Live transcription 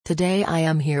Today I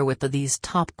am here with these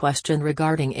top question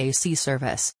regarding AC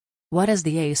service. What is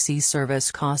the AC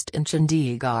service cost in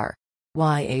Chandigarh?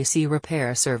 Why AC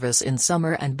repair service in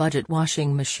summer and budget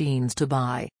washing machines to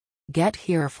buy? Get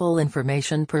here full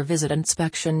information per visit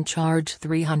inspection charge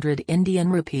 300 Indian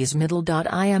rupees middle.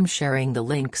 I am sharing the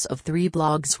links of 3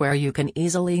 blogs where you can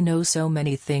easily know so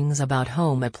many things about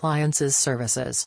home appliances services.